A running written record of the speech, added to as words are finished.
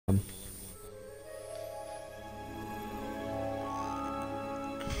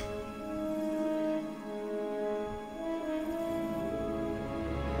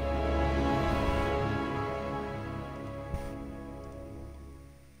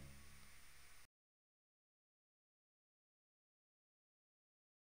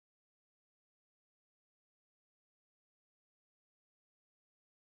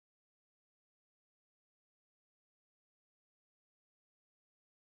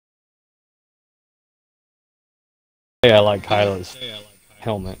Hey, I like Kyla's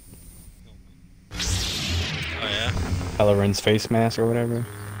helmet. Oh yeah. Kylo Ren's face mask or whatever.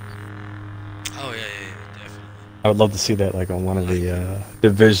 Oh yeah, definitely. I would love to see that like on one of Like, the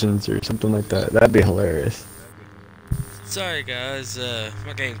divisions or something like that. That'd be hilarious. sorry guys,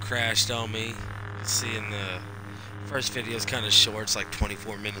 my game crashed on me. You'll see in the first video is kind of short. It's like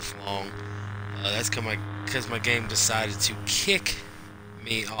 24 minutes long. That's because my game decided to kick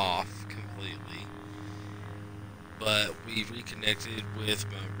me off completely. But we reconnected with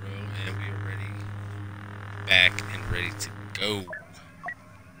my bro, and we are ready, back and ready to go.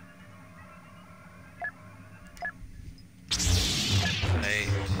 Right.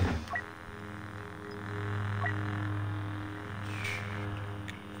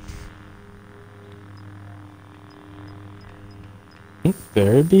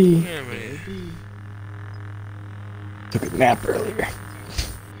 There it be. Yeah, man. Took a nap earlier.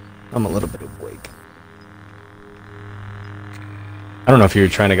 I'm a little bit awake. I don't know if you were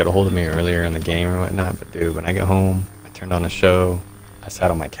trying to get a hold of me earlier in the game or whatnot, but dude, when I get home, I turned on a show. I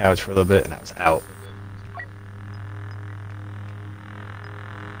sat on my couch for a little bit and I was out.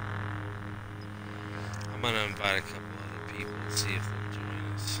 I'm gonna invite a couple other people and see if they'll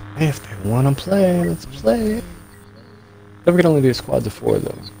join us. Hey, if they want to play, let's play. But we can only do squads of 4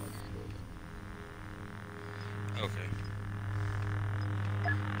 though. Okay.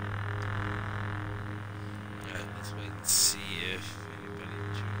 Alright, let's wait and see if anybody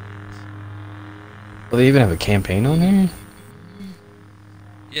joins. Will they even have a campaign on there?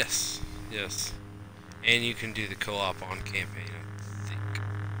 Yes. And you can do the co-op on campaign, I think.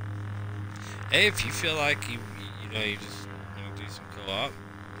 Hey, if you feel like you just want to do some co-op,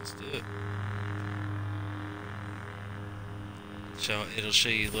 let's do it. It'll show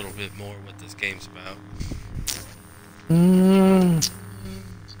you a little bit more what this game's about. I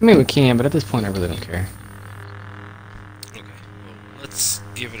mean, we can, but at this point, I really don't care. Okay, well, let's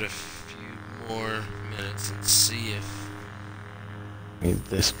give it a few more minutes and see if Need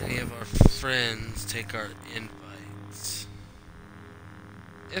this any one. of our friends take our invites.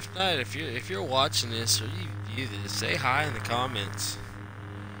 If not, if you're watching this or you view this, say hi in the comments.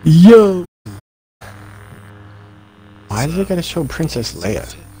 Yo! Why does it gotta show Princess Leia? I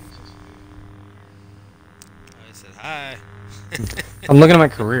said hi. I'm looking at my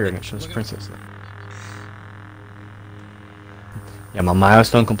career and it shows Princess Leia. Yeah, my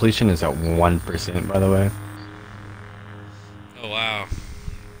milestone completion is at 1%, by the way. Oh wow.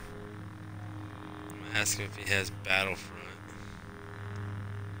 I'm gonna ask him if he has Battlefront.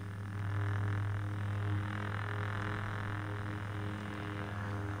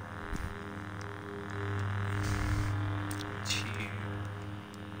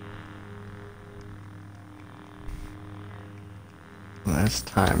 Last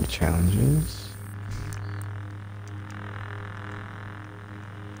time challenges.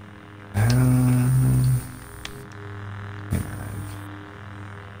 And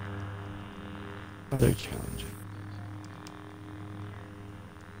other challenges.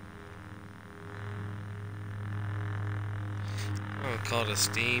 I don't call it a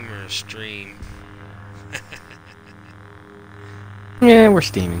steam or a stream. Yeah, we're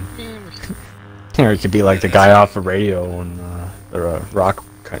steaming. Or it could be like the guy off the radio on the rock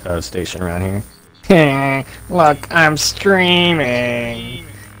station around here. Look, I'm streaming.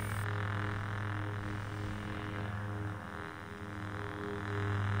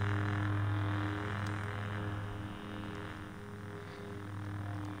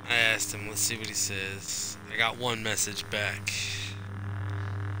 I asked him, let's see what he says. I got one message back.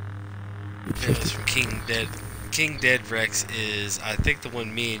 It was from King Dead. King Dead Rex is, I think, the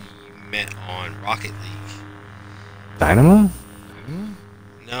one me and you met on Rocket League. Dynamo?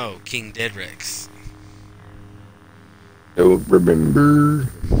 No, King Dead Rex. Don't remember.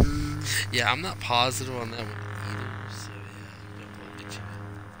 Yeah, I'm not positive on that one either, so yeah, don't hold me to it.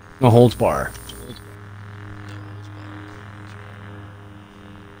 No holds bar. No holds barred.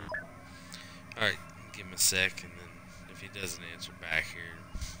 Alright, give him a sec, and then if he doesn't answer back here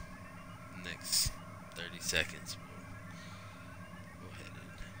in the next 30 seconds, we'll go ahead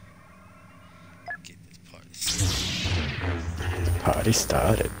and get this party started. Party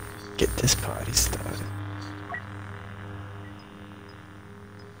started. Get this party started.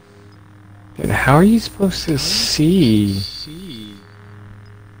 And how are you supposed to see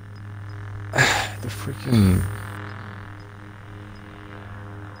the freaking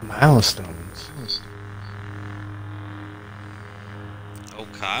milestones? Oh,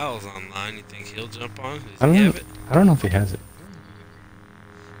 Kyle's online. You think he'll jump on? I Does he have don't. it? I don't know if he has it.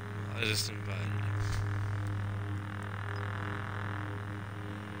 I just invited him.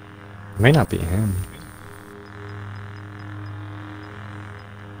 It may not be him.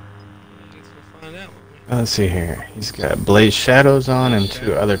 find out. Let's see here. He's got Blaze Shadows on and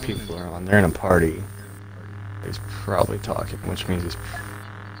two other people are on. They're in a party. He's probably talking, which means he's...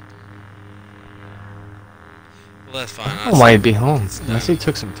 Well, that's fine. I might be home, unless he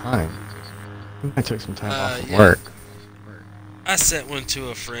took some time. He might took some time off from work. I sent one to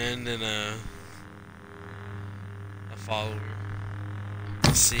a friend and a follower.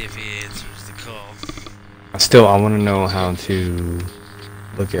 Let's see if he answers the call. Still, I want to know how to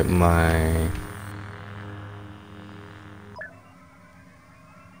look at my...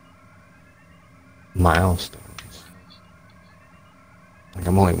 milestones. Like,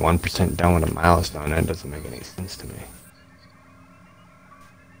 I'm only 1% done with a milestone. That doesn't make any sense to me.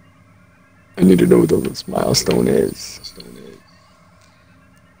 I need to know what this milestone is.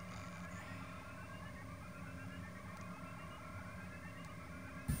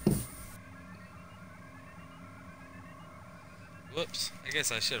 Whoops. I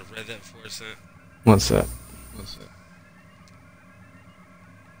guess I should have read that before I sent. What's that? What's that?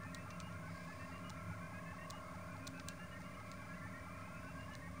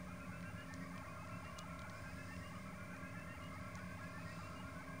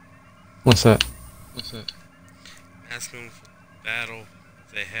 Ask them for battle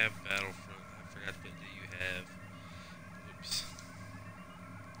if they have Battlefront. I forgot to put that you have. Oops.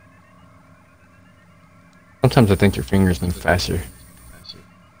 Sometimes I think your fingers move faster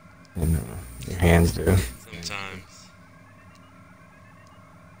than your hands do. Sometimes.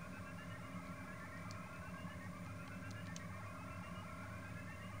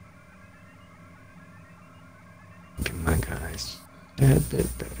 Come on, guys. A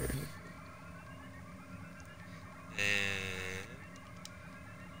bit better. And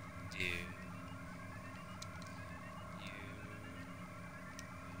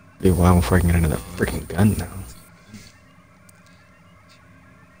Be a while before I can get another freaking gun now.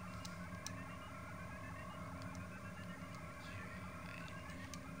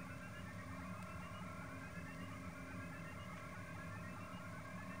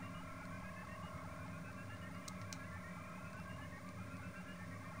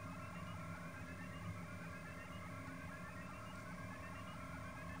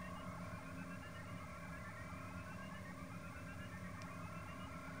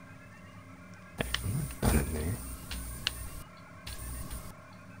 Not in there.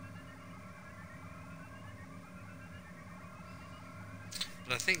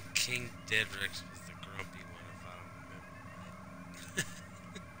 But I think King Deadrix was the grumpy one, if I don't remember right.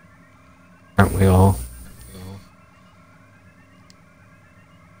 Aren't we all?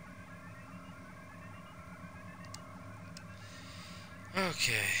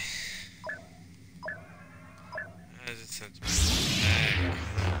 Okay. I just sent you back.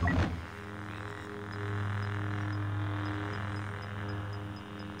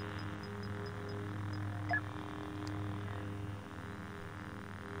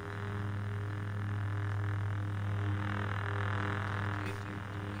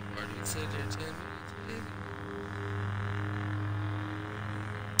 Already said you're 10 minutes, baby.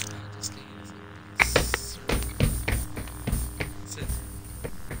 I just need this. That's it.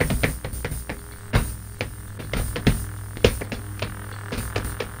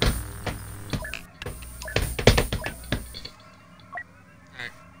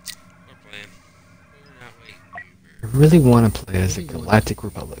 Alright, we're playing. We're not waiting. I really want to play as the Galactic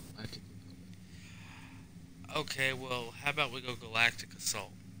Republic. Okay, well, how about we go Galactic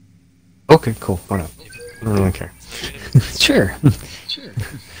Assault? Okay, cool. Why not? I don't really care. Sound good? Sure.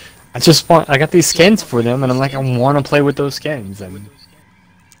 I got these skins for them, and I'm like, I want to play with those skins. And Well,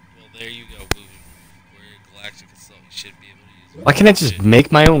 there you go, Boo. We're Galactic Assault. You should be able to use it. why can't I just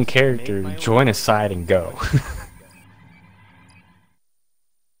make my own character, join a side, and go?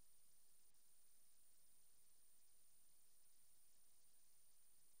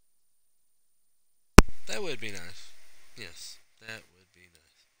 That would be nice. Yes, that would be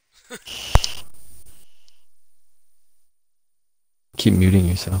nice. Keep muting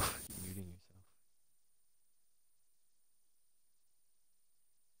yourself.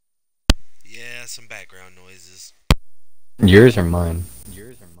 Yeah, some background noises. Yours or mine?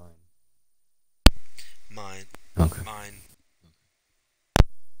 Mine. Okay. Mine.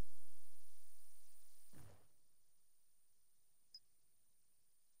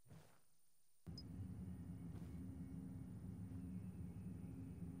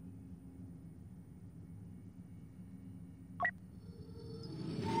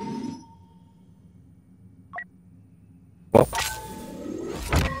 Well.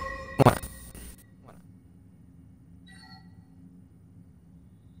 What?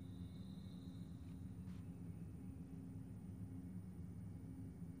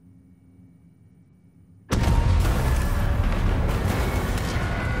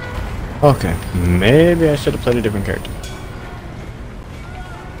 Okay, maybe I should have played a different character.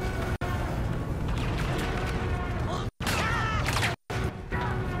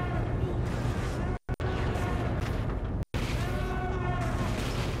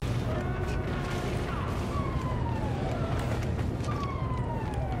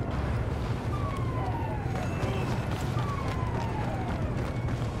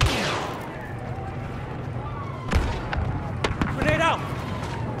 Grenade out!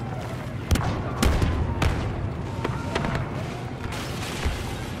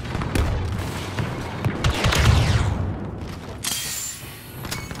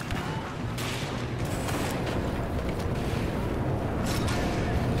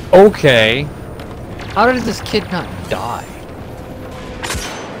 Okay. How did this kid not die?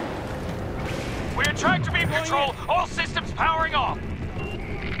 We're tractor beam control. All systems powering off.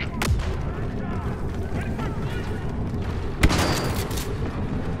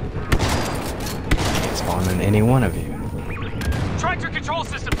 Can't spawn in any one of you. Tractor control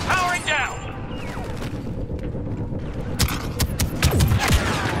system powering down.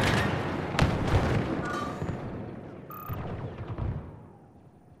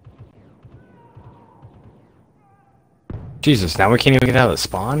 Jesus, now we can't even get out of the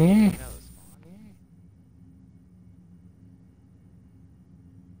spawn here?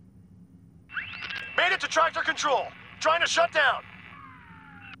 Made it to tractor control. Trying to shut down.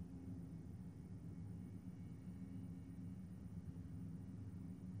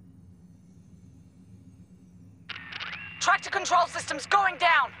 Tractor control systems going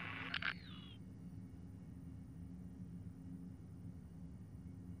down!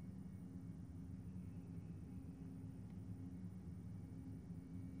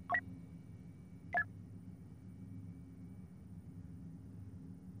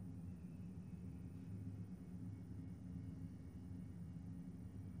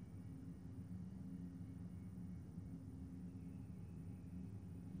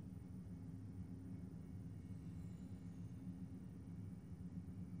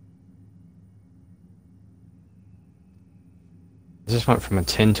 I just went from a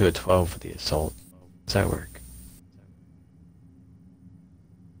 10 to a 12 for the assault. Does that work?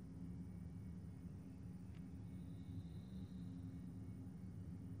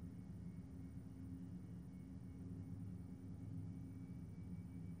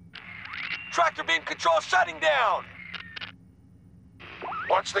 Tractor beam control shutting down.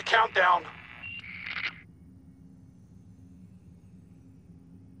 Watch the countdown.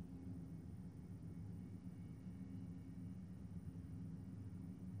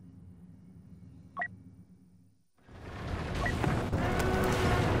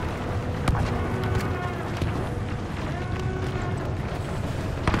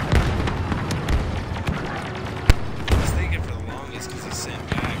 I was thinking for the longest because he sent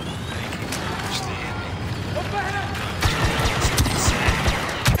back. They can't understand me.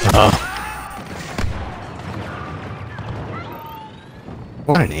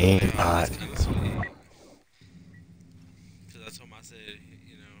 What an aim bot. It's kind of sweet. Because I told him, I said,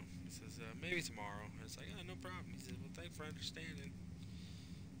 you know, he says, maybe tomorrow. And it's like, oh, no problem. He says, well, thanks for understanding.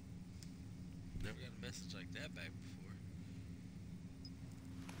 Never got a message like that back before.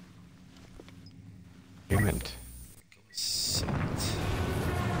 Agreement. Go assault.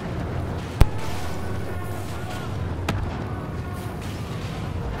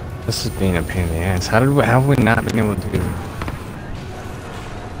 This is being a pain in the ass. How have we not been able to do it?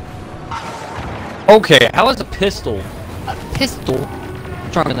 Okay, how is a pistol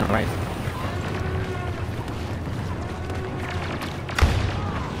stronger than a rifle?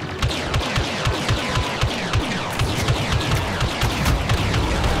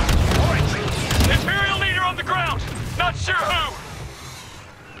 Imperial leader on the ground. Not sure who.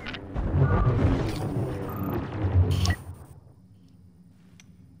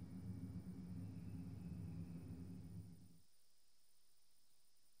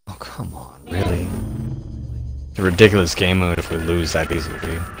 Oh, come on, really? It's a ridiculous game mode if we lose that easily,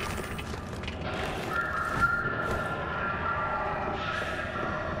 dude.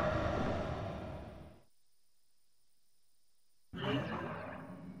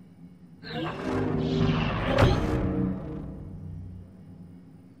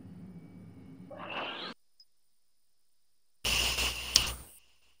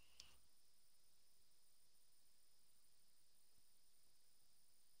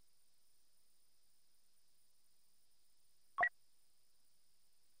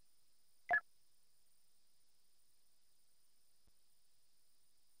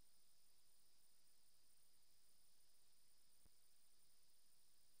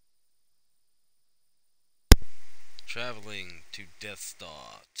 Traveling to Death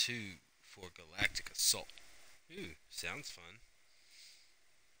Star 2. for galactic assault. Ooh, sounds fun.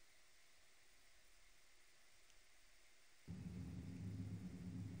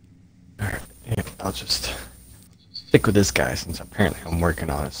 Alright, yeah, I'll just stick with this guy since apparently I'm working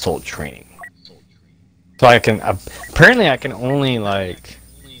on assault training. So I can, apparently I can only like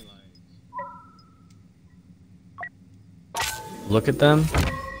look at them What's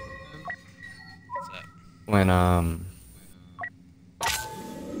up? when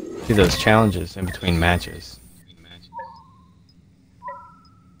see those challenges in between matches.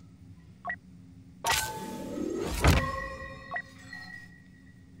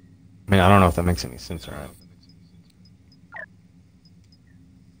 I mean, I don't know if that makes any sense or not.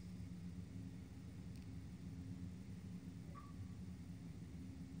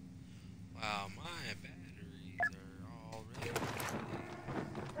 Wow, my batteries are already.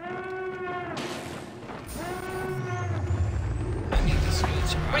 I need to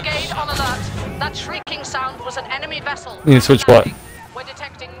switch. Brigade on alert. That shrieking sound was an enemy vessel. You can switch what? We're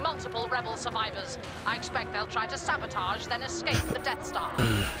detecting multiple rebel survivors. I expect they'll try to sabotage, then escape the Death Star.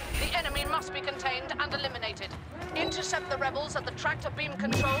 The enemy must be contained and eliminated. Intercept the rebels at the tractor beam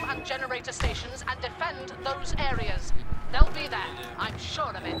control and generator stations and defend those areas. They'll be there. I'm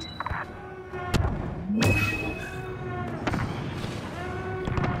sure of it.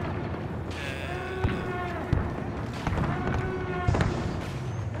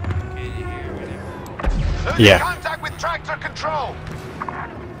 Can you hear me? Losing Yeah. contact with tractor control.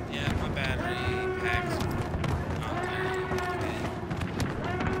 Yeah, my battery packs not there.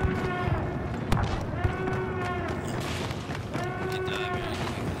 It died very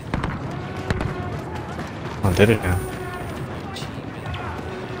quickly. Oh, did it now?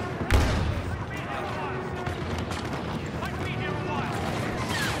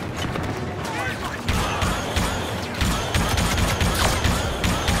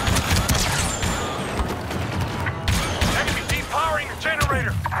 Enemy depowering the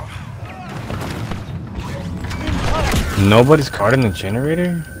generator. Nobody's guarding the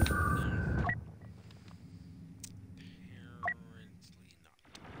generator?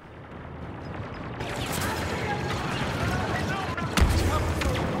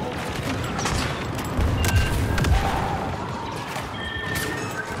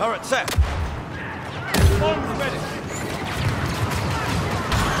 Turret set. Bombs ready.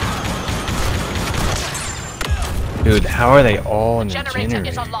 Dude, how are they all in the Generator generator?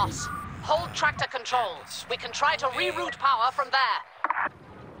 is a loss. Hold tractor control. We can try to reroute power from there.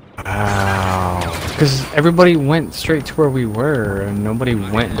 Wow. Because everybody went straight to where we were, and nobody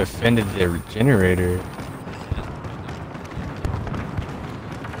went and defended their generator.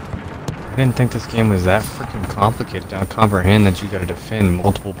 I didn't think this game was that freaking complicated to comprehend that you gotta defend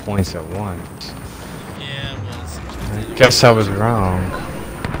multiple points at once. Yeah, well, I guess I was wrong.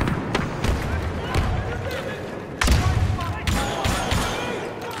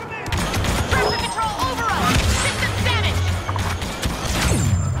 Tractor control override. System damage.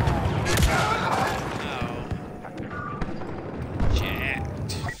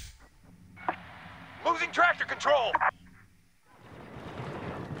 jacked. Losing tractor control.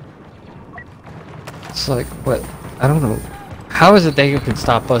 It's like, what? I don't know. How is it they can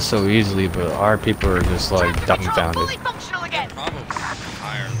stop us so easily, but our people are just like Tractor control fully dumbfounded? functional again. Probably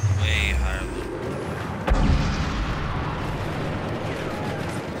higher, way higher level.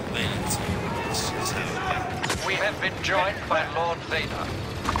 Latency. It's just how it happens. We have been joined by Lord Vader.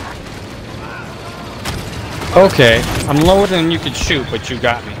 Okay, I'm lower than you could shoot, but you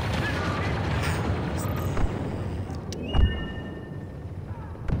got me.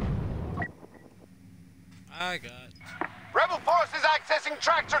 I got. Rebel forces accessing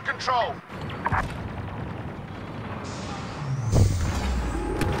tractor control.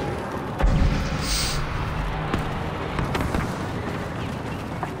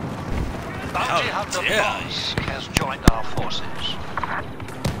 Bounty How Hunter dare Boss has joined our forces.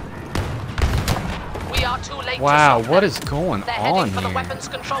 We are too late. Wow, to stop what them. is going They're on heading for the here? weapons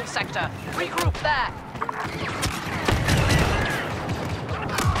control sector. Regroup there.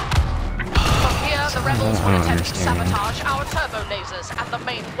 From here, the rebels I will don't attempt to understand. sabotage our turbo lasers and the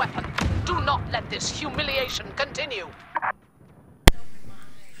main weapon. Do not let this humiliation continue.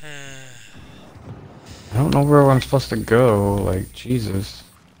 I don't know where I'm supposed to go. Like, Jesus.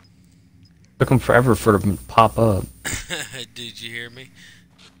 Took them forever for them to pop up. Did you hear me?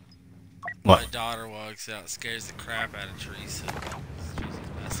 What? My daughter walks out, scares the crap out of Teresa. Teresa's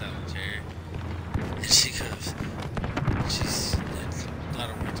passed out in the chair. And she goes, she's not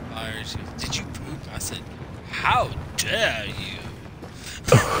a word to buy her. She goes, "Did you poop?" I said, "How dare you?"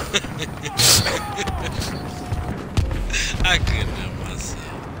 I couldn't help myself.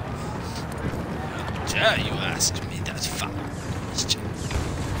 Yeah, you asked me that fine question.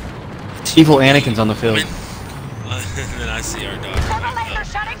 Evil Anakin's on the field. And then I see our daughter. Several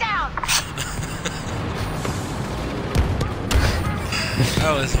lasers shutting down.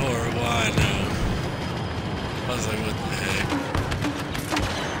 That was horrible, I know. I was like, what the heck?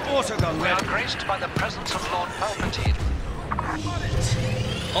 Autogun We are ready. graced by the presence of Lord Palpatine.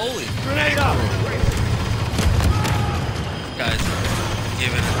 Holy Grenade up. guys are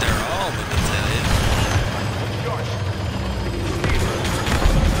giving it their all, let me tell you.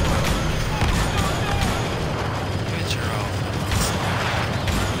 Get your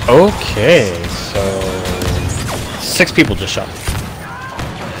all. Okay, so 6 people just shot.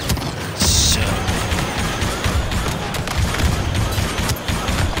 So,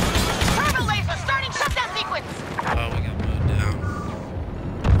 Turbo laser starting shutdown sequence. oh, we got moved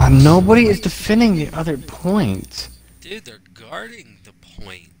down. Nobody is defending the other point. Dude, they're guarding the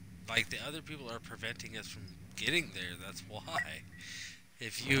point. Like, the other people are preventing us from getting there, that's why.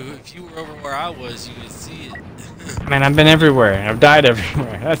 If you were over where I was, you would see it. Man, I've been everywhere. I've died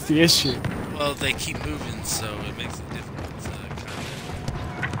everywhere. That's the issue. Well, they keep moving, so it makes it difficult to kind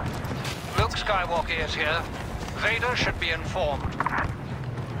Luke Skywalker is here. Vader should be informed.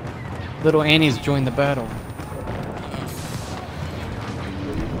 Little Annie's joined the battle.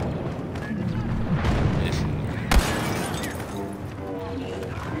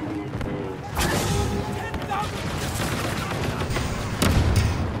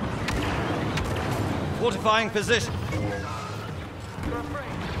 Fortifying position.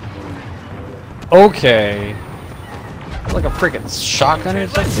 Okay. Like a freaking shotgun or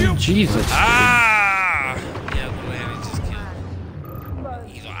something? Jesus. Ah! Yeah, the lady just killed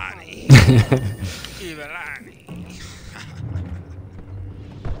Ivani. Ivani.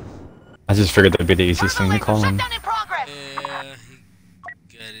 I just figured that'd be the easiest thing to call him. Shutdown in progress. Yeah,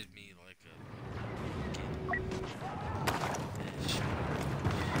 he gutted me like a...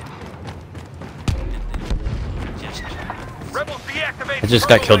 Rebels deactivated. I just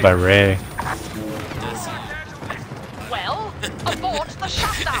got killed by Ray. Well, abort the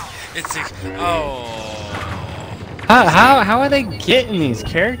shutdown. It's a... Oh... How are they getting these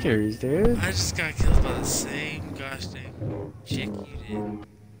characters, dude? I just got killed by the same gosh dang chick you did.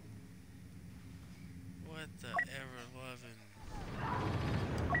 What the ever-loving...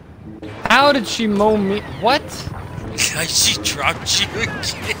 How did she mow me? What? She dropped you again.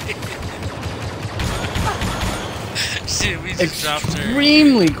 Shit, we just dropped her.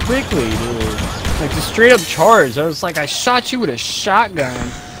 Extremely quickly, dude. Like just straight up charge. I was like, I shot you with a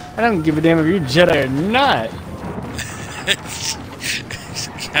shotgun. I don't give a damn if you're Jedi or not.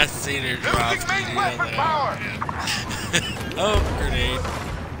 Losing Cassiner dropped main you. weapon power. Oh, grenade.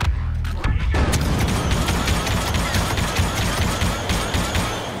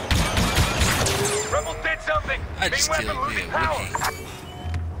 Rebels did something. I just Main killed weapon me losing a power. Wookiee.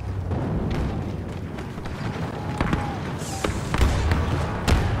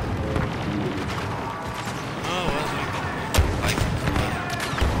 Oh, well, like,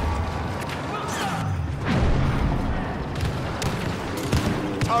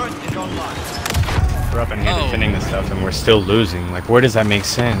 Turret is online. We're up in here Oh. defending this stuff and we're still losing. Like, where does that make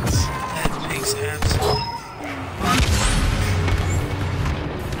sense? that makes absolute...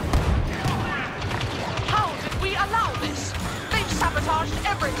 How did we allow this? They've sabotaged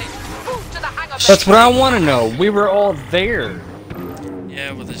everything. Move to the hangar bay. That's what I want to know. We were all there.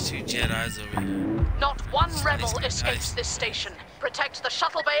 Yeah, well, there's 2 Jedis over here. Not one rebel Nice. escapes this station. Protect the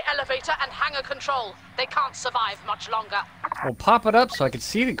shuttle bay elevator and hangar control. They can't survive much longer. Well, pop it up so I can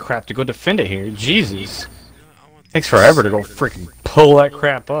see the crap to go defend it here. Jesus. I want Takes forever to go freaking pull that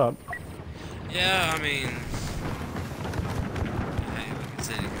crap up. Yeah, I mean... Hey, like I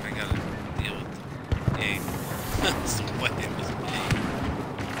said, I gotta deal with the game. That's the way it was made.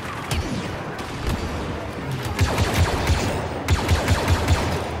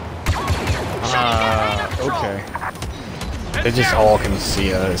 Okay. They just all can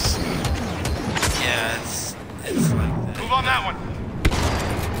see us. Yeah, it's like that. Move on that one.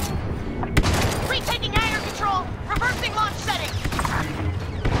 Retaking hangar control. Reversing launch setting.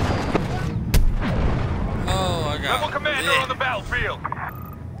 Oh, I got Rebel commander on the battlefield.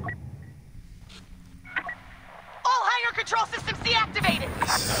 All hangar control systems deactivated.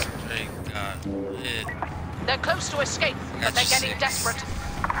 Thank God. They're close to escape, but they're getting desperate.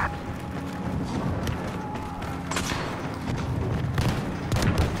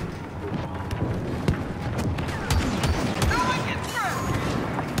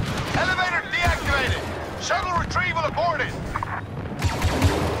 Elevator deactivated. Shuttle retrieval aborted.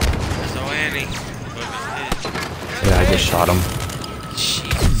 There's no Annie. Yeah, I just shot him.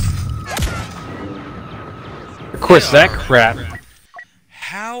 Jeez. course, they that are. crap.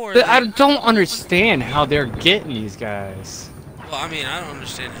 How are But they? I don't understand how they're getting these guys. Well, I mean, I don't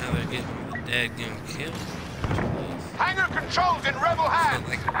understand how they're getting the dead gun killed. Hangar controls in rebel It's hands.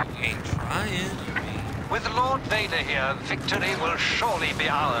 not like we ain't trying. I mean, With Lord Vader here, victory will surely be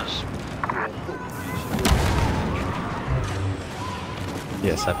ours.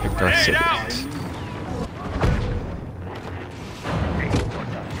 Yes, I picked our cities.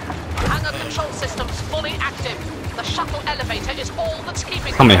 Hangar control systems fully active. The shuttle elevator is all that's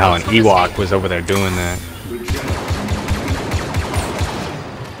keeping. Tell me how an the rebels from Ewok escape. was over there doing that.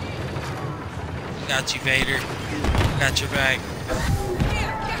 got you, Vader. Got your back.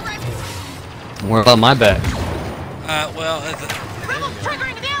 Where about my bet? Well, Rebels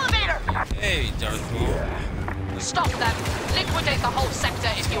triggering the elevator! hey, Darth Maul. Stop them. Liquidate the whole sector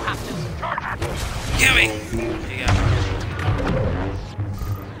if you have to. Give me. You got me.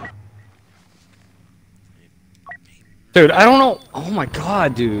 Dude, I don't know. Oh my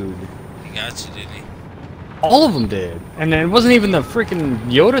god, dude. He got you, didn't he? All of them did. And then it wasn't even the freaking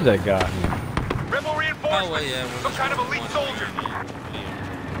Yoda that got me. Rebel Oh, reinforcements. well, yeah. Some kind of elite soldier.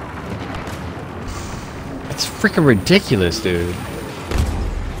 It's freaking ridiculous, dude.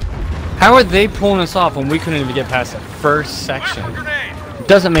 How are they pulling us off when we couldn't even get past the first section? Where's the grenade? It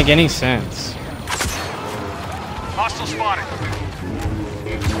doesn't make any sense. Hostile spotted.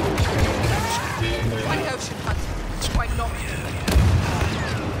 Like ocean hunting. It's quite normal.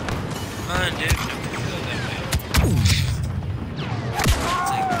 Come on, dude.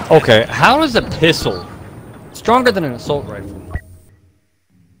 Okay, how is a pistol stronger than an assault rifle?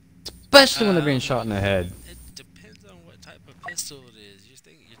 Especially when they're being shot in the head. It depends on what type of pistol it is.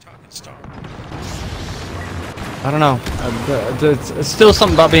 You're talking Star. I don't know. It's still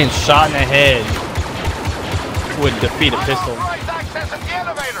something about being shot in the head would defeat a pistol. Unauthorized access at the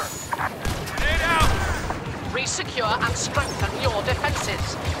elevator. Grenade out. Resecure and strengthen your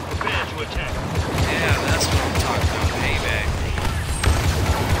defenses. Prepare to attack. Yeah, that's what I'm talking about. Payback.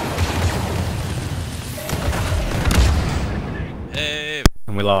 Hey.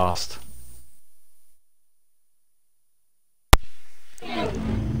 And we lost.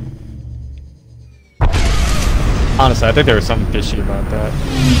 Honestly, I think there was something fishy about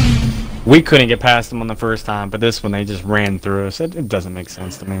that. We couldn't get past them on the first time, but this one they just ran through us. It doesn't make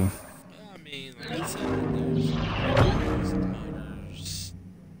sense to me. Well, I mean, like I said, there's motors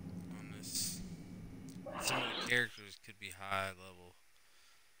on this. Some of the characters could be high level.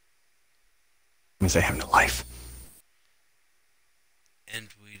 Means they have no life. And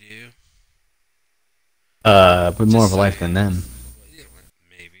we do. With more of a life than them. Well, yeah,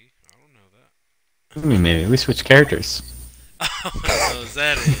 maybe. I don't know that. I mean, maybe we switch characters. Oh, is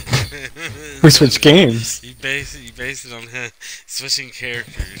that it? We switch games. You base it on switching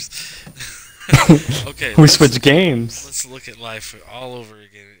characters. Okay. We switch games. Let's look at life all over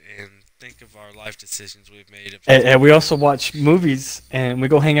again and think of our life decisions we've made. And we also watch movies and we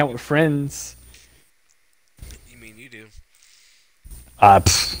go hang out with friends. You mean you do? I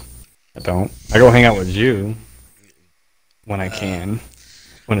don't. I go hang out with you when I can,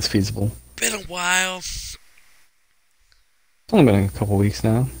 when it's feasible. Been a while. It's only been a couple weeks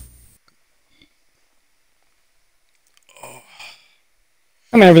now.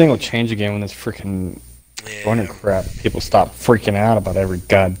 I mean, everything will change again when this freaking running crap. People stop freaking out about every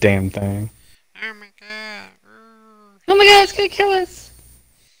goddamn thing. Oh my god. Oh my god, it's gonna kill us!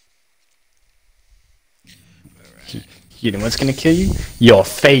 You know what's gonna kill you? Your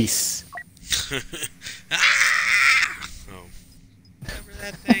face! Oh. Cover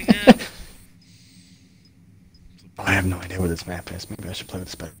that thing up. I have no idea where this map is. Maybe I should play with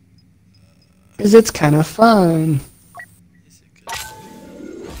this better. Because it's kind of fun. Is it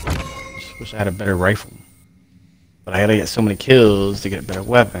good? Just wish I had a better rifle. But I gotta get so many kills to get a better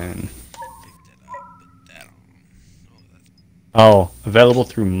weapon. Pick that up, put that on. Oh, that's, Oh, available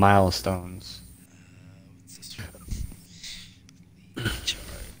through milestones. what's this one? Lead chart.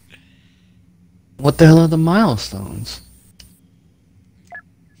 What the hell are the milestones?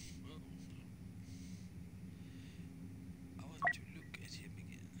 I want to look at him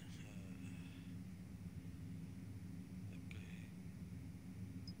again. Okay.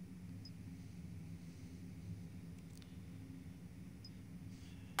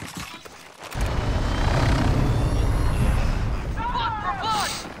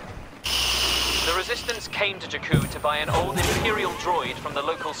 The Resistance came to Jakku to buy an old Imperial droid from the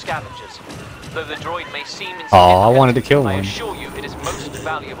local scavengers. Though the droid may seem insignificant, Oh, I wanted to kill I one. assure you it is most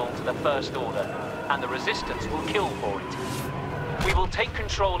valuable to the First Order, and the Resistance will kill for it. We will take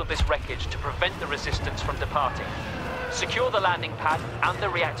control of this wreckage to prevent the Resistance from departing. Secure the landing pad and the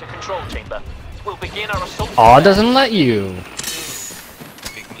reactor control chamber. we'll begin our assault. Aw, it doesn't let you.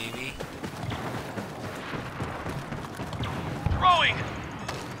 Big meanie. Throwing!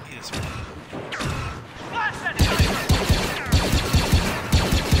 Yes. Blast that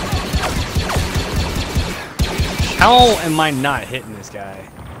How am I not hitting this guy?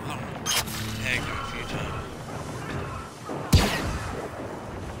 Tagged him a few times.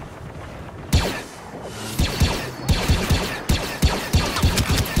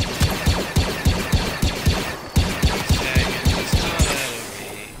 Tagging just not out of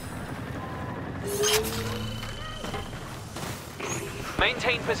me.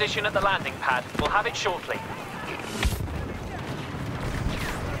 Maintain position at the landing pad. We'll have it shortly.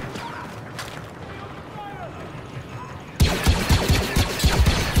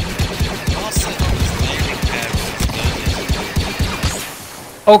 I'll sit on this landing pad with this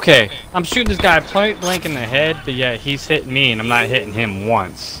gun. Okay, I'm shooting this guy point blank in the head, but yet he's hitting me and I'm not hitting him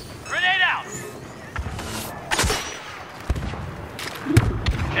once. grenade out!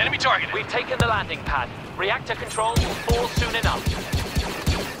 Enemy targeted. We've taken the landing pad. Reactor control will fall soon enough.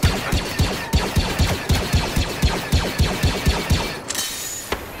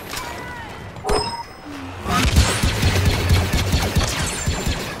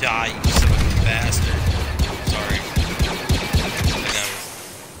 Die, you son of a bastard. Sorry. That guy was...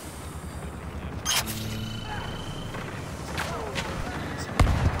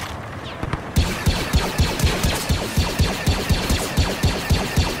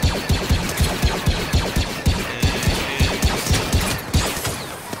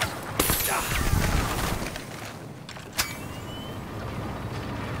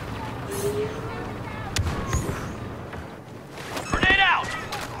 Grenade out!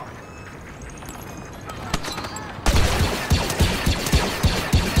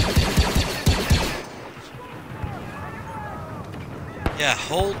 Yeah,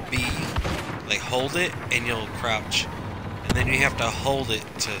 hold B, like hold it, and you'll crouch. And then you have to hold it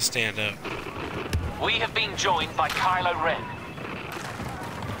to stand up. We have been joined by Kylo Ren.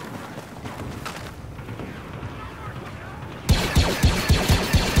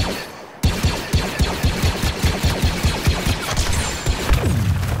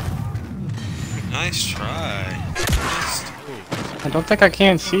 Nice try. Missed. Ooh. I don't think I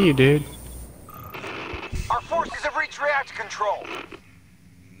can see you, dude. Our forces have reached reactor control.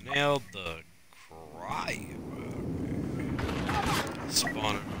 Nailed the crap.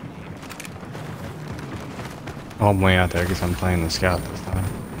 Spawner. Oh, I'm way out there because I'm playing the scout this time.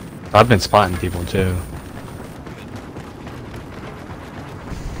 I've been spotting people too.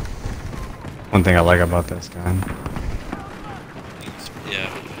 One thing I like about this gun. Yeah.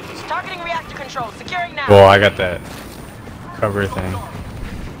 Targeting reactor control. Securing now. Well, I got that cover thing.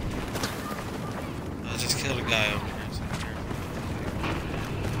 I just killed a guy over here. So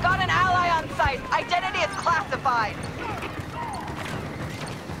Got an ally on site. Identity is classified.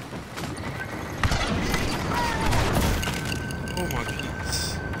 oh my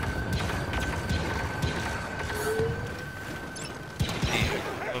goodness.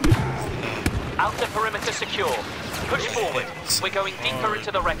 Outer perimeter secure. Push forward. We're going deeper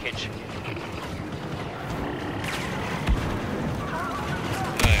into the wreckage.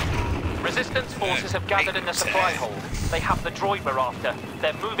 Resistance forces have gathered in the supply hold. They have the droid we're after.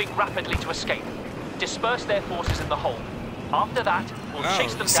 They're moving rapidly to escape. Disperse their forces in the hold. After that, we'll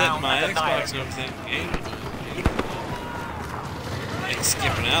chase them setting down my and annihilate Xbox them. and everything. Game. Ain't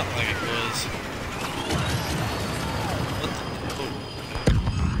skipping out like it was. What the? Oh.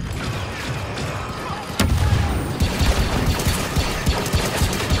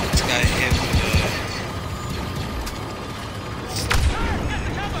 This guy hit with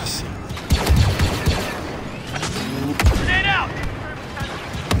Grenade out!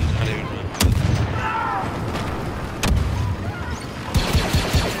 not even run.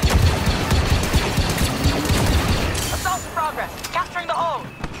 Assault in progress. Capturing the hold.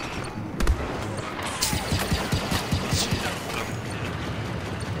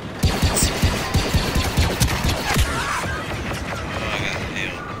 Oh, I got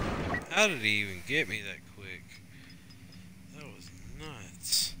nailed. How did he even get me that quick? That was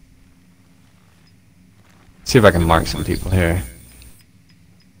nuts. See if I can mark some people here.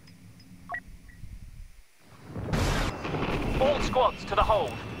 All squads to the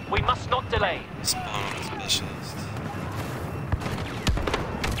hold. We must not delay. Spawn on a specialist.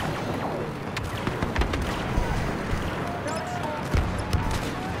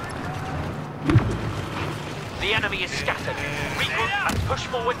 The enemy is scattered. Regroup and push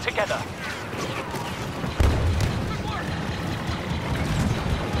forward together.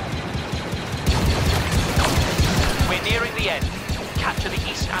 We're nearing the end. Capture the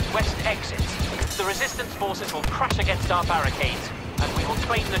east and west exits. The resistance forces will crash against our barricades, and we will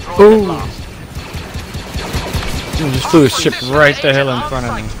claim the droid at last. Just flew a ship right the hell in front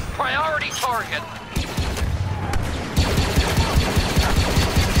of me. Priority target.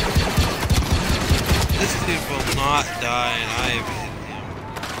 This dude will not die, and I have hit him.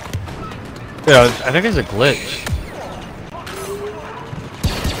 Yeah, I think it's a glitch.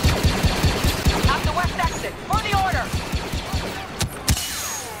 At the west exit, for the order.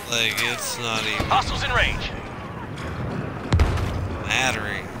 Like, it's not even Hostiles in range.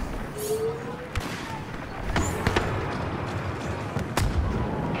 mattering.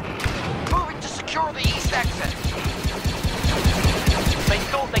 Moving to secure the east exit. They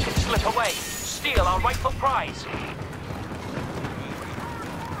thought they could slip away, steal our rightful prize.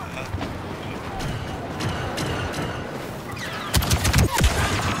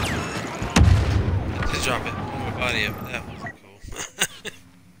 Just drop it. Put my body up. That wasn't cool.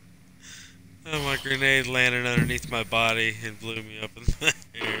 Oh, my grenade landed underneath my body and blew me up in the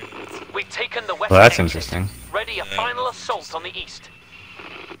air. We've taken the west Well, that's exit. interesting. Ready a final assault on the east.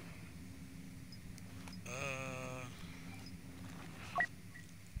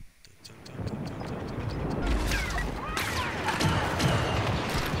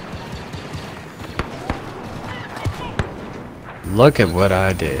 Look at what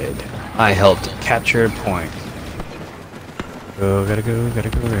I did. I helped capture a point. Go, gotta go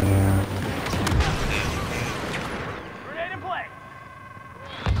right now. Grenade in play.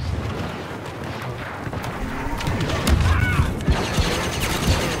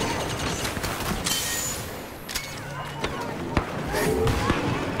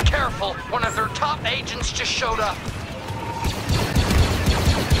 Careful, one of their top agents just showed up.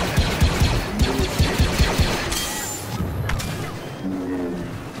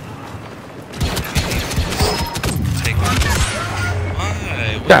 Take one.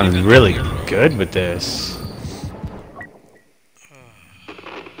 Why? What Gotten even- really good with this.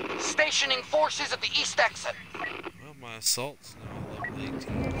 Stationing forces at the east exit. Well, my assault's now level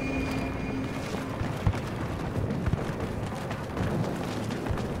 18.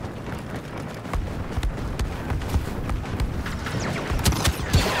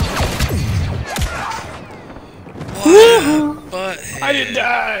 What? But I didn't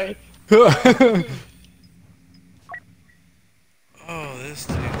die. Oh, this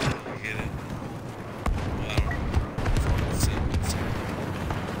dude didn't get it. Well, I don't know. Let's see.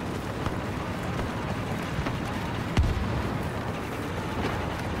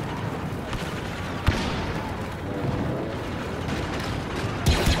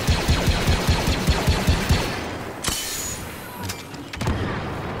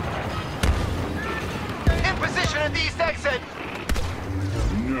 In position at the east exit.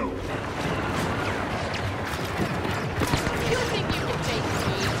 You think you can take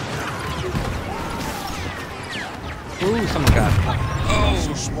me? Ooh, someone got me. Oh,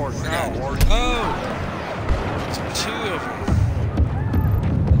 so smart now, oh! It's two of them.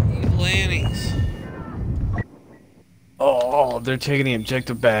 Evil Annies. Oh, they're taking the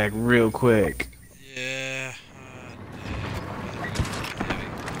objective back real quick. Yeah.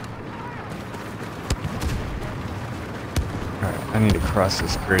 Alright, I need to cross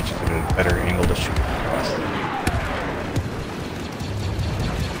this bridge to get a better angle to shoot across.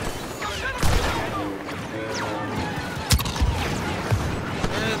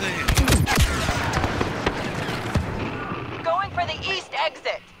 Where are they? Going for the east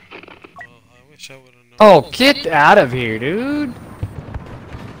exit. Well, I wish I would have known. Oh, get out of here, dude!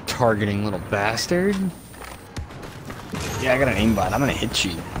 Targeting little bastard. Yeah, I got an aimbot. I'm gonna hit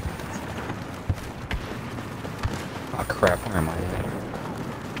you. Oh crap, where am I at?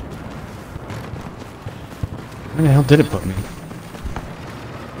 Where the hell did it put me?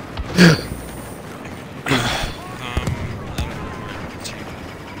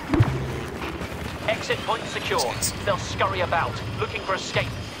 Exit point secure. They'll scurry about, looking for escape.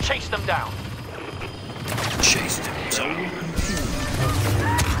 Chase them down. Chased him.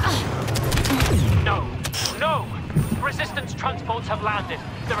 No! No! Resistance transports have landed.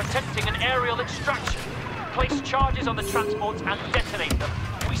 They're attempting an aerial extraction. Place charges on the transports and detonate them.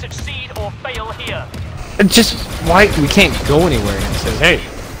 We succeed or fail here. Just why we can't go anywhere and it says, hey,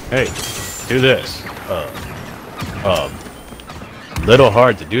 do this. Little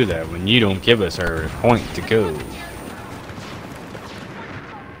hard to do that when you don't give us our point to go.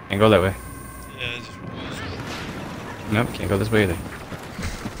 Can't go that way. Yeah, just Nope, can't go this way either.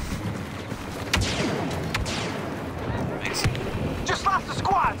 makes it. Just lost a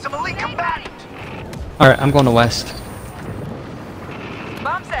squad, some elite combatant. Alright, I'm going to west.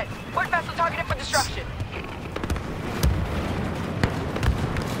 Bomb set. Port vessel targeted for destruction.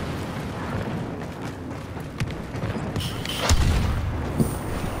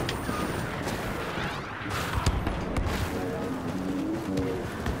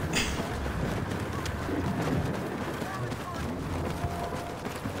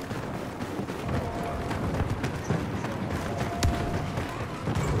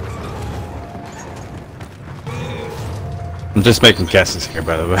 I'm just making guesses here,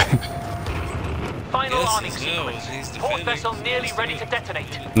 by the way. Final Yes, arming he's no, sequence. he's Port defending. vessel nearly ready to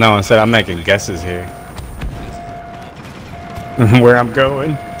detonate. No, I said I'm making guesses here. Where I'm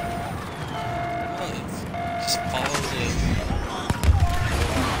going. Just follow the.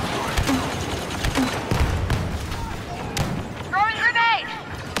 Throwing grenade!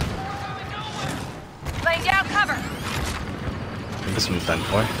 Laying down cover. This one's done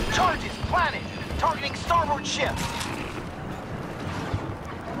for. Charges planted. Targeting starboard ship.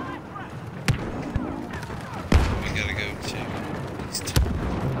 We gotta go to east.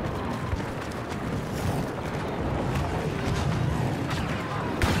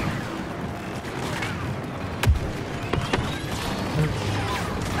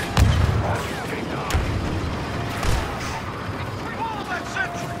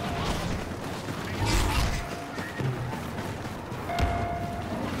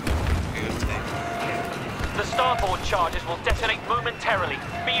 The starboard charges will detonate momentarily.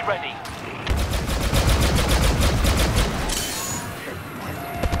 Be ready.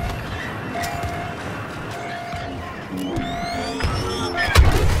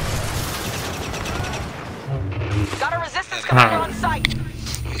 Got a resistance commander on site.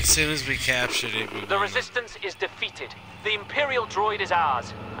 As soon as we captured it, we The won. resistance is defeated. The Imperial droid is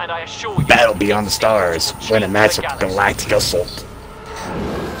ours, and I assure you... Battle beyond the stars. Win a match of Galaxy. galactic assault.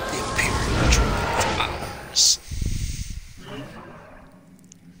 Ours.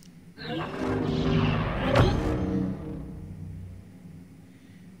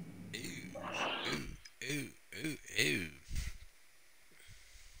 Ooh.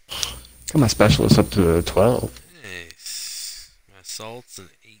 Got my specialist up to 12. Nice. My assault's an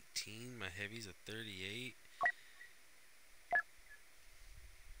 18. My heavy's a 38.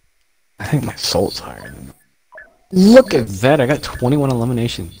 I think my assault's higher than. Look at that! I got 21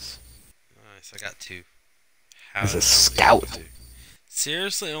 eliminations. Nice. I got 2. How As a did I only scout. get 2?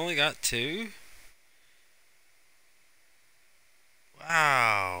 Seriously, only got 2?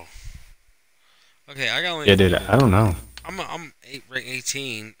 Wow. Okay, I got only. Yeah, dude. I don't know. I'm rank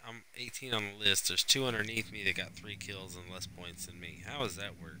 18. I'm 18 on the list. There's 2 underneath me that got 3 kills and less points than me. How does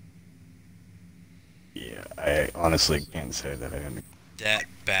that work? Yeah, I honestly can't say that I am. That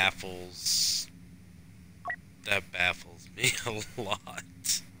baffles me a lot.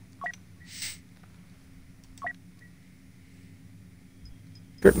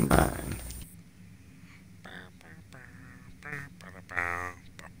 Good mind.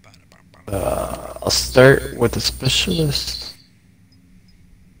 I'll start with the specialist.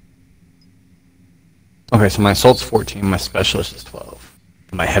 Okay, so my assault's 14, my specialist is 12.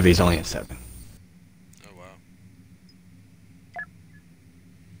 My heavy's only at 7. Oh wow.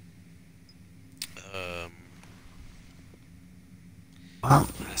 Wow.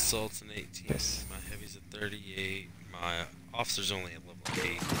 My assault's an 18. Yes. My heavy's a 38. My officer's only at level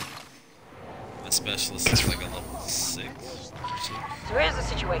 8. My specialist is like a level 6. So here's the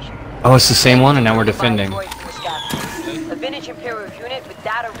situation. Oh, it's the same one, and now we're defending. A vintage Imperial unit with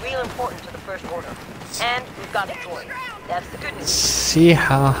data real important to the First Order. And we've got a droid. That's the good news. See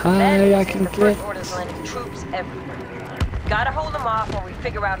how high I can the get. First Order's landing troops everywhere. Gotta hold them off while we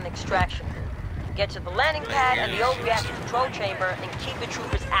figure out an extraction. Get to the landing pad and the old reactor control chamber and keep the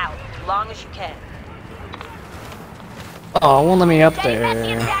troopers out as long as you can. Oh, won't let me up Getting messy in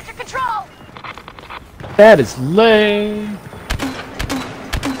there. reactor control! That is lame.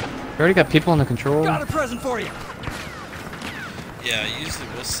 You already got people in the control. Got a present for you. Yeah, usually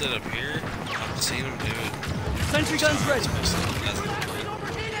we'll sit up here. I've seen them do it. Sentry guns ready. There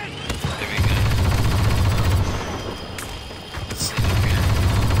we go. Let's sit up here.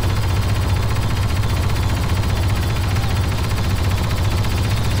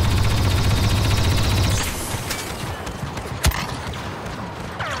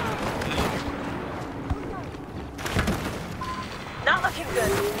 Not looking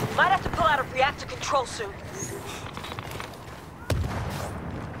good. Might have to pull out a reactor control suit.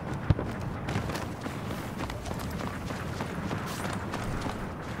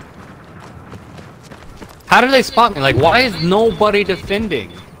 How did they spot me? Like, why is nobody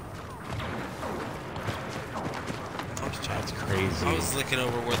defending? That's crazy. I was looking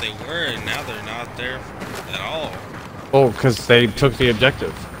over where they were, and now they're not there at all. Oh, because they took the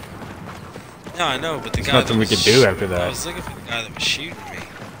objective. No, I know, but the There's guy nothing that we was could do after I that. was looking for the guy that was shooting me.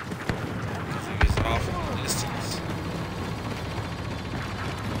 Because he was off in the distance.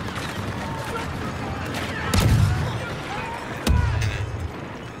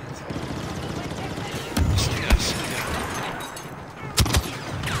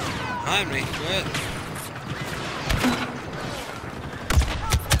 Hi, mate. What?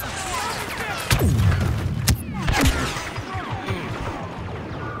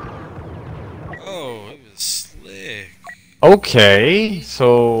 Okay,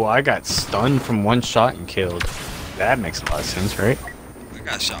 so I got stunned from one shot and killed. That makes a lot of sense, right? I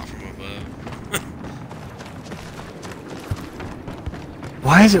got shot from above.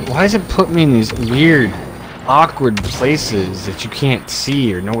 Why is it put me in these weird, awkward places that you can't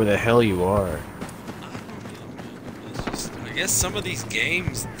see or know where the hell you are? It's just, I guess some of these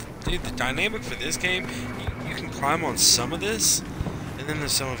games, dude, the dynamic for this game, you can climb on some of this, and then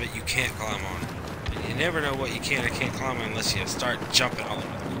there's some of it you can't climb on. And you never know what you can and can't climb on unless you start jumping all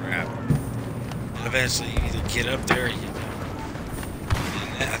over the crap. And eventually you either get up there or you don't.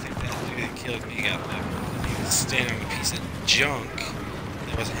 And I think that dude that killed me got that. He was standing on a piece of junk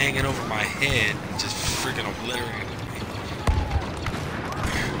that was hanging over my head and just freaking obliterated me.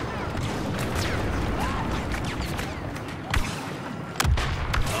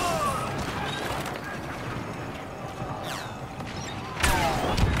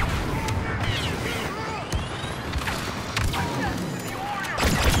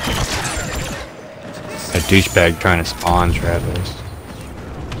 A douchebag trying to spawn Travis.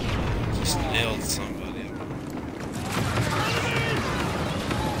 Just nailed somebody.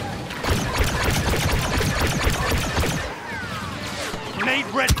 Grenade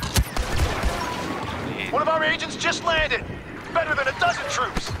ready. One of our agents just landed. Better than a dozen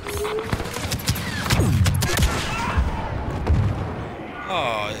troops.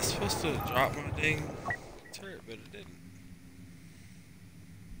 Oh, it's supposed to drop my dang turret, but it didn't.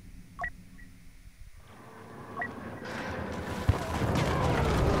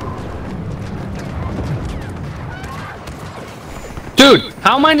 Dude,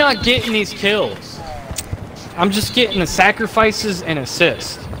 how am I not getting these kills? I'm just getting the sacrifices and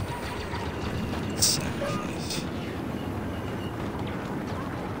assists. Sacrifice.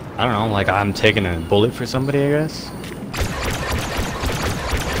 I don't know, like I'm taking a bullet for somebody, I guess.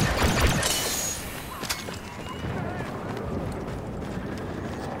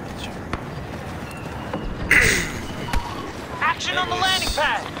 Action on the landing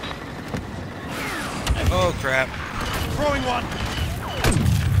pad! Oh crap. Throwing one.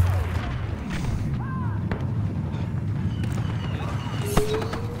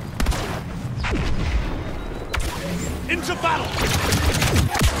 Into battle.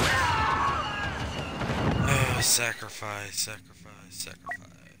 Oh, sacrifice, sacrifice,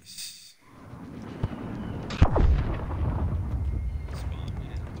 sacrifice.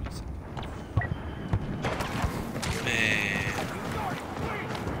 Man.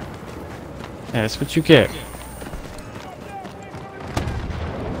 Yeah, that's what you get. You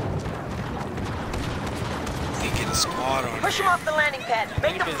get a squad on Push him off the landing pad.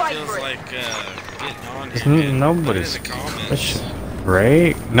 Make them it fight feels for it. like getting on here. Man. Nobody's Put it in the comments. pushing,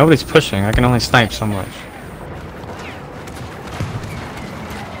 right? Nobody's pushing. I can only snipe so much.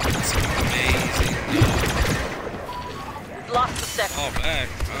 It's amazing. We've lost the sector. Fall back.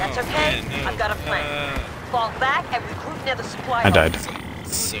 That's Oh, okay. Man, no. I've got a plan. Fall back and recruit near the supply I hub. died.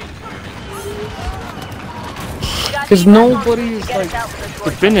 So corny. We got Because defense on nobody's to get us like out with the door.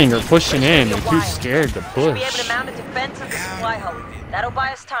 defending or pushing in. We're They're too scared to Should be able push. to mount a defense of the supply hub. That'll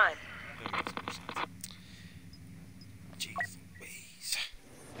buy us time. Jeez Louise.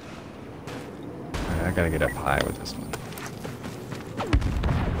 Alright, I gotta get up high with this one.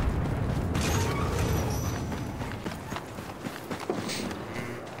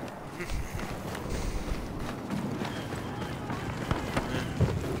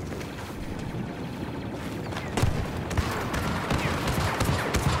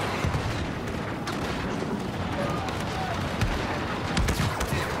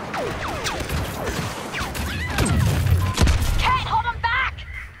 Can't hold them back!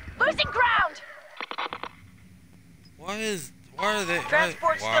 Losing ground! Why are they?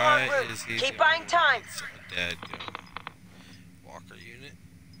 Transport's still why en route. is he Keep the buying time. Dead Walker unit.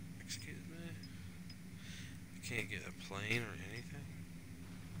 Excuse me. I can't get a plane or anything.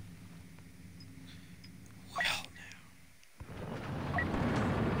 Well now.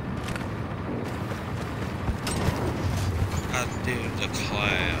 I do the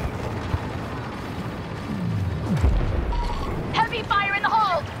cloud. Heavy fire in the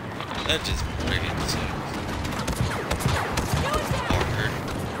hold! That just friggin' sucks. Walker.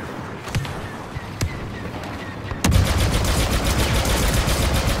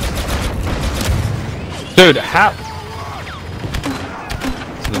 Dude, how?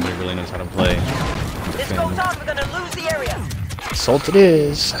 Nobody really knows how to play. This goes on, we're gonna lose the area. Assault it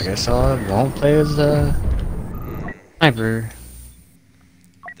is. I guess I won't play as a sniper.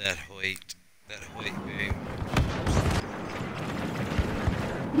 That Hoyt. That Hoyt game.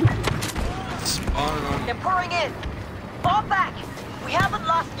 Spawning on. They're pouring in. Fall back. We haven't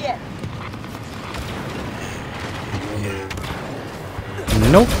lost yet.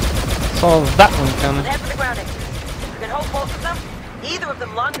 Nope. Saw that one coming. Head for the ground exit. You can hold both of them. Either of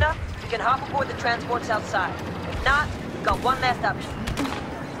them long enough, you can hop aboard the transports outside. If not, you've got one last option.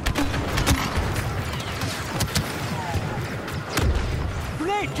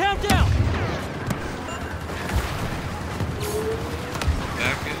 Grenade, countdown!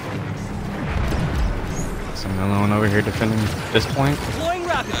 Back in. Some alone over here defending this point. Deploying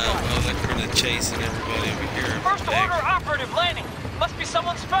rapid fire. Well, they're kind of chasing everybody over here. First order operative landing. Must be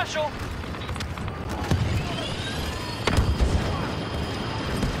someone special.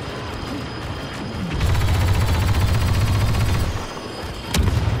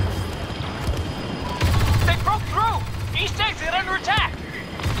 They broke through. East exit under attack.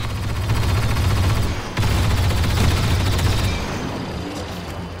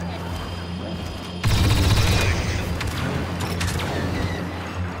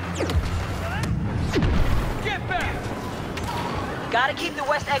 Get back. Gotta keep the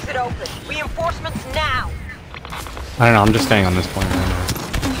west exit open. Reinforcements now. I don't know, I'm just staying on this point right now.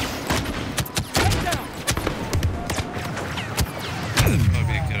 That'd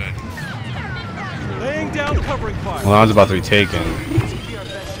be a good idea. Laying down covering fire. Well, I was about to be taken. Be our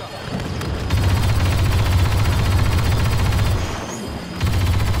best shot.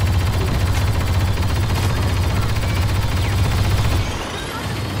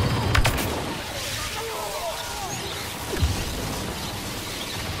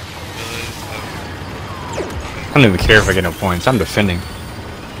 I don't even care if I get no points. I'm defending.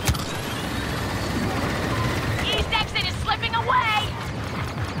 East exit is slipping away!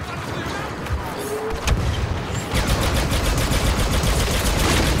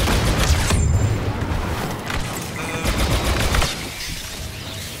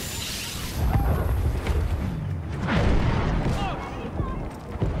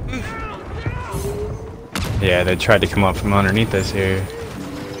 Yeah, they tried to come up from underneath us here.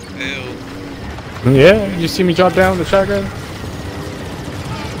 Failed. Yeah, you see me drop down with the shotgun?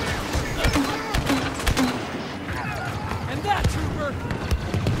 And that, trooper!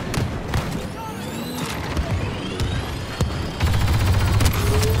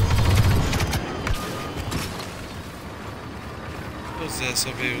 What was that?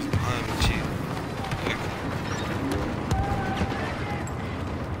 Somebody was behind me, chief. Like,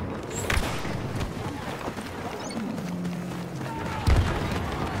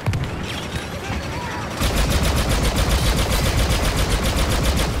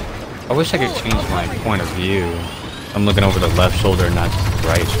 I wish I could change my point of view. I'm looking over the left shoulder, not just the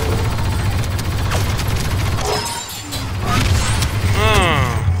right shoulder.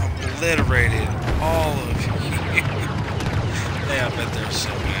 obliterated all of you. Yeah, I bet they're so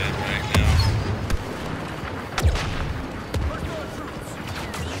mad right now.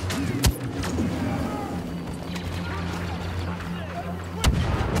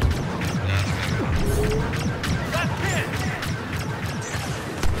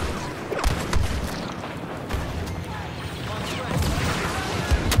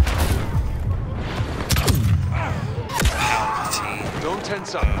 Don't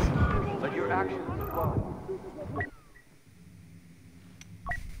tense up. Let your actions flow.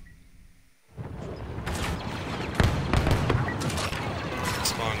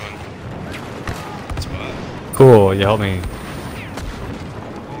 Spawn one. Spot. Cool, you helped me. Look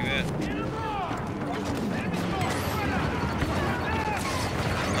at that.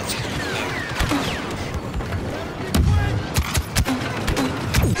 Let's get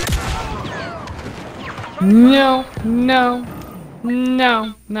No, no,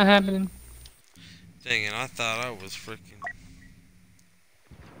 no, not happening. Dang it, I thought I was freaking.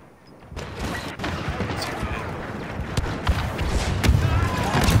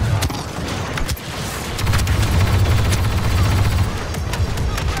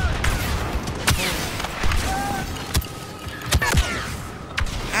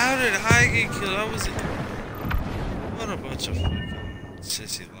 How did I get killed? I was in. What a bunch of fucking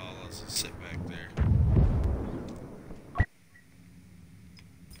sissy lalas. Sit back there.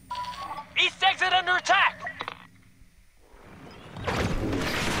 East exit under attack.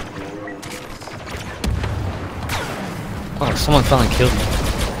 Oh, someone finally killed me.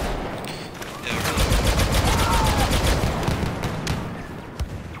 Yeah, really.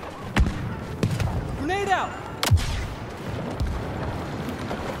 Grenade out!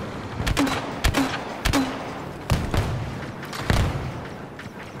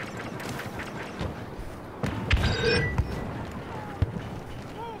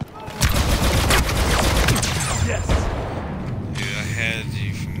 Yes! Dude, I had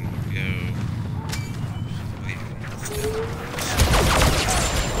you from go. Wait for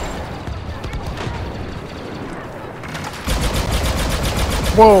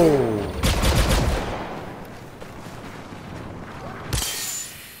Whoa!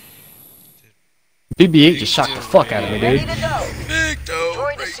 BB-8 just shot the fuck out of me, Ready dude. to go.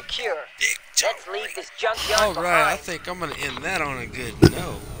 Droid Victory! is secure. Victory! Let's leave this junkyard Alright, I behind. think I'm gonna end that on a good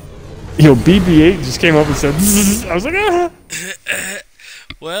note. Yo, BB-8 just came up and said, "Zzz." I was like, ah.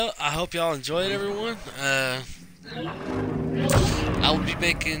 Well, I hope y'all enjoyed, everyone. I will be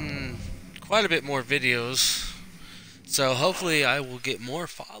making quite a bit more videos, so hopefully I will get more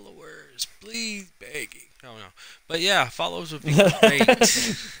followers. Please, begging. Oh no, but yeah, followers would be great.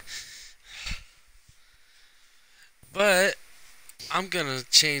 But I'm gonna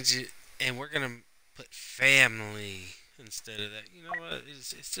change it, and we're gonna put family instead of that. You know what?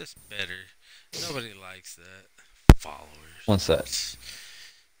 It's just better. Nobody likes that. Followers. What's that?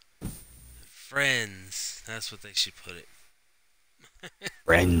 Friends. That's what they should put it.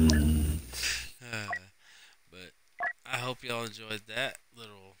 Friends. But I hope y'all enjoyed that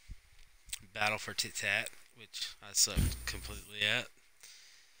little battle for Tit Tat, which I sucked completely at.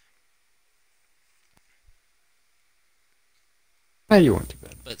 Ah, you weren't too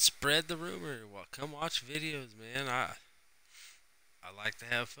bad. But spread the rumor. Well, come watch videos, man. I like to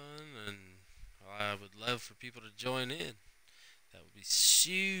have fun, and I would love for people to join in. That would be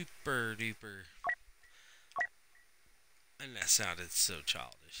super duper. And that sounded so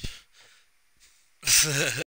childish.